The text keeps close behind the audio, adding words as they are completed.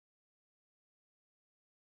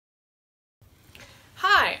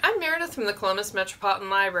Hi, I'm Meredith from the Columbus Metropolitan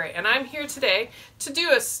Library, and I'm here today to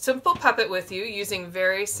do a simple puppet with you using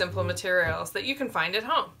very simple materials that you can find at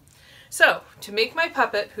home. So, to make my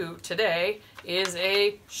puppet, who today is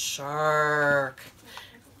a shark,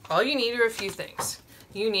 all you need are a few things.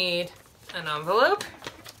 You need an envelope,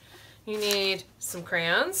 you need some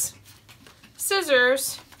crayons,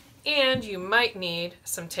 scissors, and you might need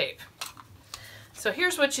some tape. So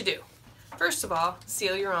here's what you do. First of all,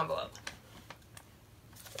 seal your envelope.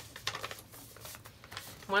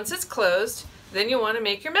 Once it's closed, then you want to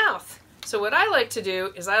make your mouth. So what I like to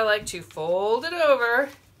do is I like to fold it over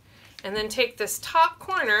and then take this top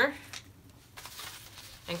corner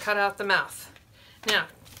and cut out the mouth. Now,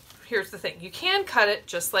 here's the thing. You can cut it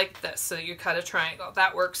just like this, so you cut a triangle.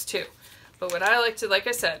 That works too. But what I like to, like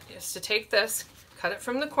I said, is to take this, cut it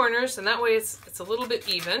from the corners, and that way it's a little bit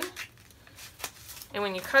even. And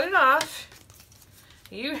when you cut it off,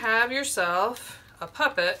 you have yourself a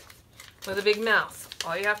puppet with a big mouth.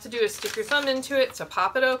 All you have to do is stick your thumb into it to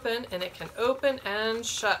pop it open, and it can open and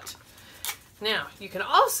shut. Now, you can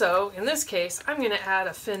also, in this case, I'm going to add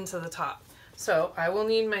a fin to the top. So I will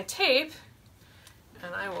need my tape,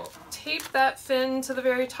 and I will tape that fin to the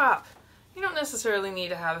very top. You don't necessarily need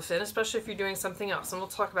to have a fin, especially if you're doing something else, and we'll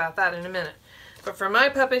talk about that in a minute. But for my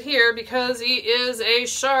puppet here, because he is a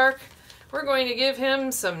shark, we're going to give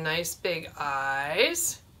him some nice big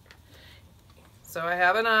eyes. So I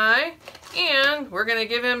have an eye, and we're going to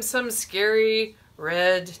give him some scary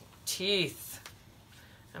red teeth.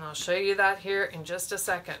 And I'll show you that here in just a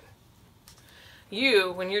second.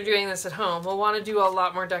 You, when you're doing this at home, will want to do a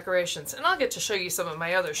lot more decorations. And I'll get to show you some of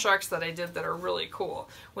my other sharks that I did that are really cool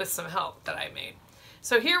with some help that I made.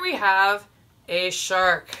 So here we have a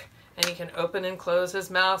shark. And he can open and close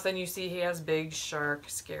his mouth, and you see he has big shark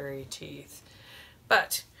scary teeth.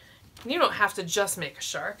 But you don't have to just make a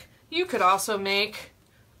shark. You could also make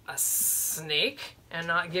a snake and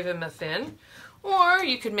not give him a fin. Or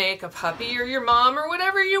you could make a puppy or your mom or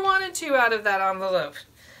whatever you wanted to out of that envelope.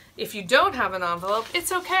 If you don't have an envelope,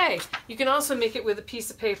 it's okay. You can also make it with a piece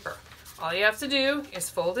of paper. All you have to do is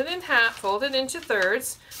fold it in half, fold it into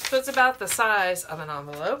thirds, so it's about the size of an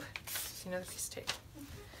envelope. See another piece of tape.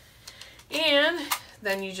 And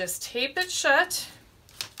then you just tape it shut.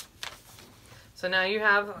 So now you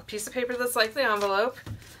have a piece of paper that's like the envelope.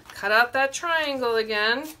 Cut out that triangle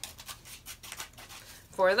again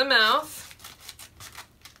for the mouth.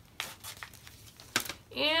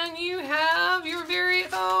 And you have your very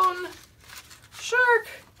own shark.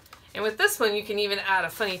 And with this one, you can even add a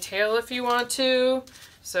funny tail if you want to.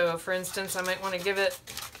 So for instance, I might want to give it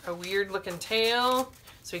a weird looking tail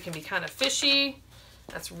so he can be kind of fishy.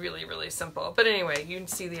 That's really, really simple. But anyway, you can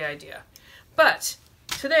see the idea. But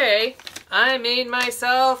today, I made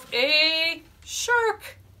myself a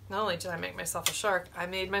shark. Not only did I make myself a shark, I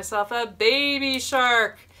made myself a baby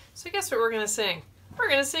shark. So guess what we're going to sing? We're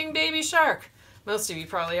going to sing Baby Shark. Most of you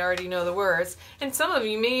probably already know the words, and some of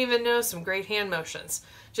you may even know some great hand motions.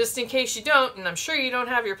 Just in case you don't, and I'm sure you don't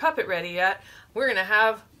have your puppet ready yet, we're going to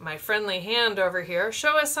have my friendly hand over here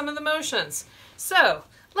show us some of the motions. So,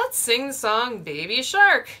 let's sing the song Baby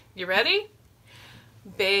Shark. You ready?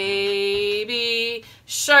 Baby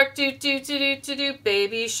shark doo doo doo doo doo doo,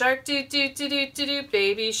 baby shark doo doo doo doo doo doo,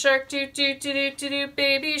 baby shark doo doo doo doo doo doo,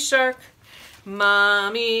 baby shark.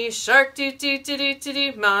 Mommy shark doo doo doo doo doo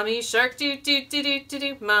doo, mommy shark doo doo doo doo doo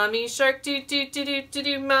doo, mommy shark doo doo doo doo doo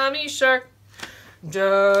doo, mommy shark.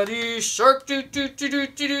 Daddy shark doo doo doo doo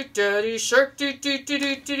doo doo, daddy shark doo doo doo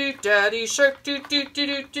doo doo doo, daddy shark doo doo doo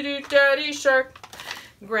doo doo doo, daddy shark.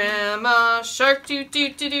 Grandma shark doo doo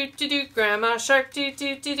doo doo doo doo, grandma shark doo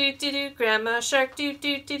doo doo doo doo doo, grandma shark doo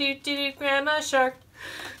doo doo doo doo doo, grandma shark.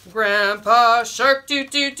 Grandpa shark doo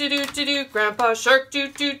doo doo doo doo doo, grandpa shark doo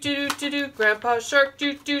doo doo doo doo doo, grandpa shark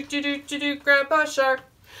doo doo doo doo doo doo, grandpa shark.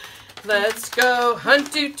 Let's go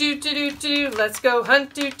hunt doo doo doo doo doo, let's go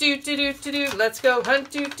hunt doo doo doo doo doo, let's go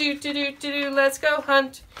hunt doo doo doo doo doo, let's go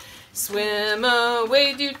hunt. Swim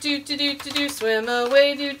away doo doo doo doo doo, swim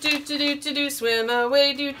away doo doo doo doo doo, swim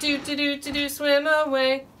away doo doo doo doo doo, swim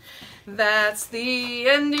away. That's the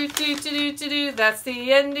end doo doo doo doo doo, that's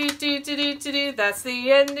the end doo doo doo doo doo, that's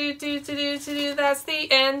the end doo doo doo doo doo, that's the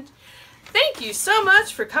end. Thank you so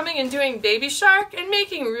much for coming and doing Baby Shark and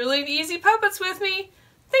making really easy puppets with me.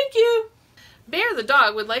 Thank you. Bear the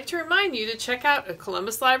dog would like to remind you to check out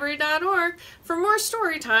columbuslibrary.org for more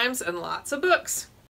story times and lots of books.